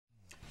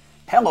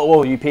Hello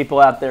all you people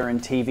out there in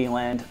TV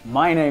land,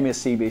 my name is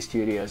CB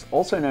Studios,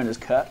 also known as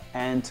Kurt,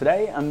 and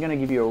today I'm going to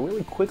give you a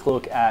really quick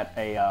look at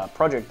a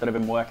project that I've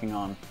been working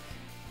on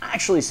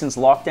actually since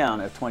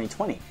lockdown of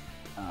 2020.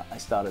 I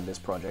started this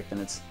project and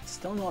it's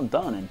still not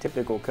done in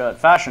typical Kurt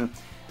fashion.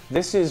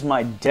 This is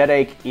my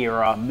Deadache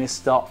era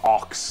Mr.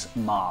 Ox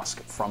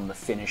mask from the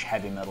Finnish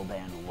heavy metal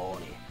band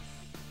Lordi.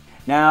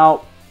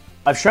 Now,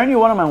 I've shown you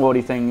one of my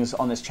Lordi things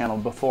on this channel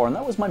before, and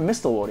that was my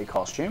Mr. Lordi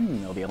costume,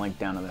 and there'll be a link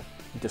down in the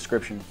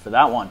description for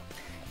that one.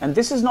 And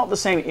this is not the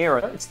same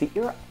era, it's the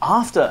era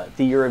after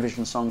the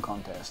Eurovision Song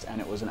Contest,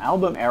 and it was an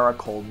album era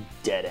called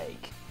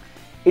Deadache.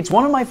 It's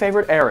one of my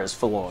favorite eras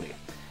for Lordi.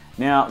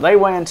 Now, they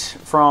went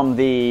from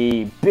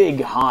the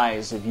big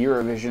highs of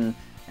Eurovision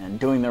and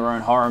doing their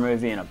own horror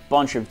movie and a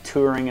bunch of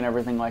touring and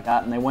everything like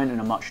that, and they went in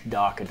a much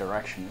darker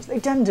direction, as they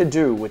tend to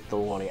do with the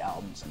Lordi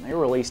albums. And they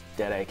released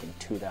Deadache in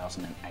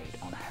 2008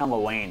 on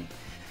Halloween.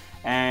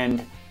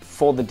 And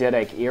for the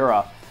Deadache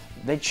era,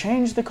 they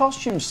changed the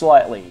costume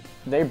slightly.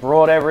 They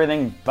brought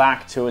everything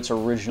back to its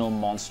original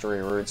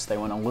monstery roots. They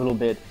went a little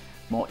bit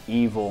more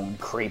evil and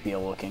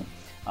creepier looking.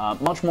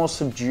 Much more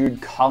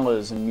subdued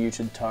colors and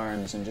muted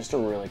tones, and just a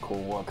really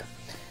cool look.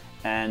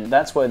 And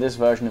that's where this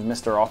version of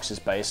Mr. Ox is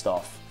based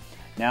off.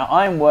 Now,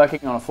 I'm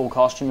working on a full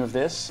costume of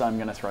this. I'm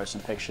going to throw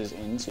some pictures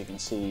in so you can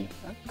see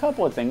a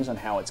couple of things on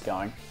how it's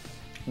going.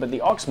 But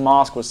the Ox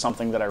mask was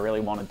something that I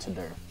really wanted to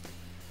do.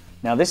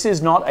 Now, this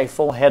is not a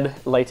full head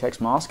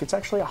latex mask, it's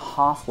actually a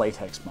half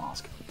latex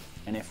mask.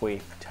 And if we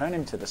turn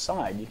him to the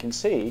side, you can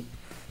see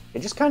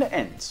it just kind of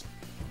ends.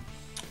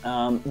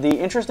 The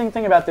interesting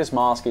thing about this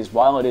mask is,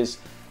 while it is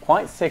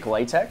quite thick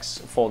latex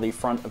for the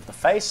front of the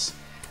face,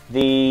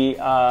 the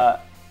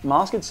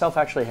mask itself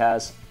actually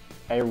has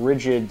a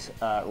rigid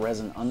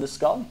resin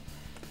underskull,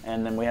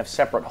 and then we have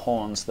separate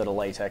horns that are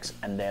latex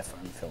and they're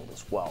foam filled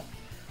as well.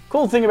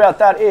 Cool thing about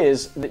that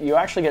is that you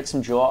actually get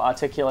some jaw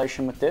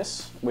articulation with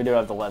this. We do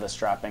have the leather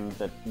strapping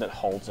that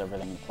holds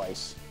everything in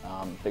place,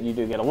 but you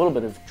do get a little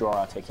bit of jaw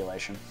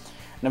articulation.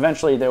 And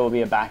eventually there will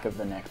be a back of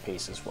the neck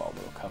piece as well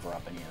that will cover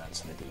up any of that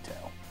sort of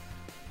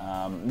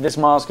detail. This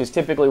mask is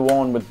typically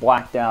worn with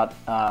blacked out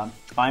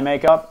eye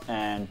makeup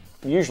and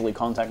usually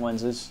contact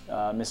lenses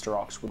Mr.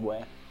 Ox would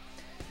wear.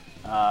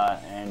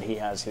 And he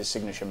has his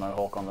signature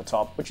mohawk on the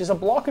top, which is a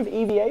block of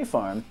EVA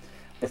foam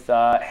with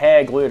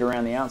hair glued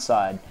around the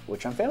outside,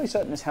 which I'm fairly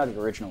certain is how the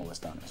original was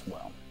done as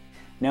well.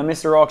 Now,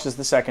 Mr. Ox is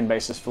the second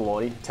bassist for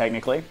Lordi,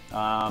 technically.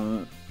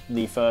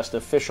 The first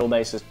official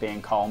bassist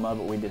being Kalmar,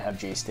 but we did have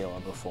G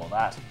Steeler before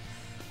that.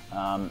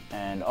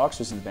 And Ox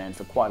was in the band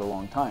for quite a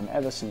long time,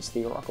 ever since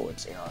the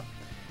Apocalypse era.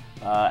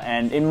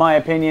 And in my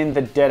opinion,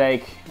 the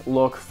Deadache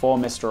look for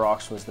Mr.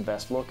 Ox was the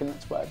best look, and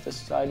that's why I've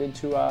decided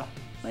to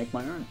make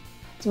my own.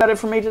 That's about it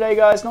for me today,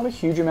 guys. Not a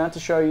huge amount to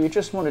show you,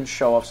 just wanted to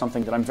show off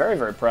something that I'm very,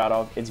 very proud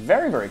of. It's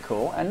very, very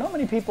cool, and not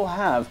many people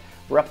have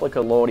replica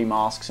Lordi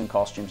masks and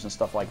costumes and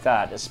stuff like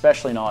that,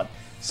 especially not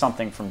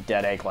something from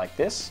Deadache like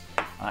this.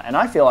 And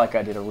I feel like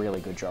I did a really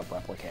good job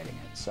replicating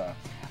it. So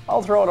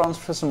I'll throw it on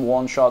for some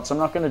one shots. I'm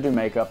not going to do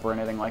makeup or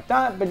anything like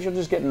that, but you'll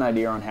just get an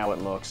idea on how it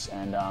looks,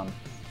 and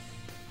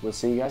we'll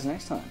see you guys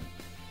next time.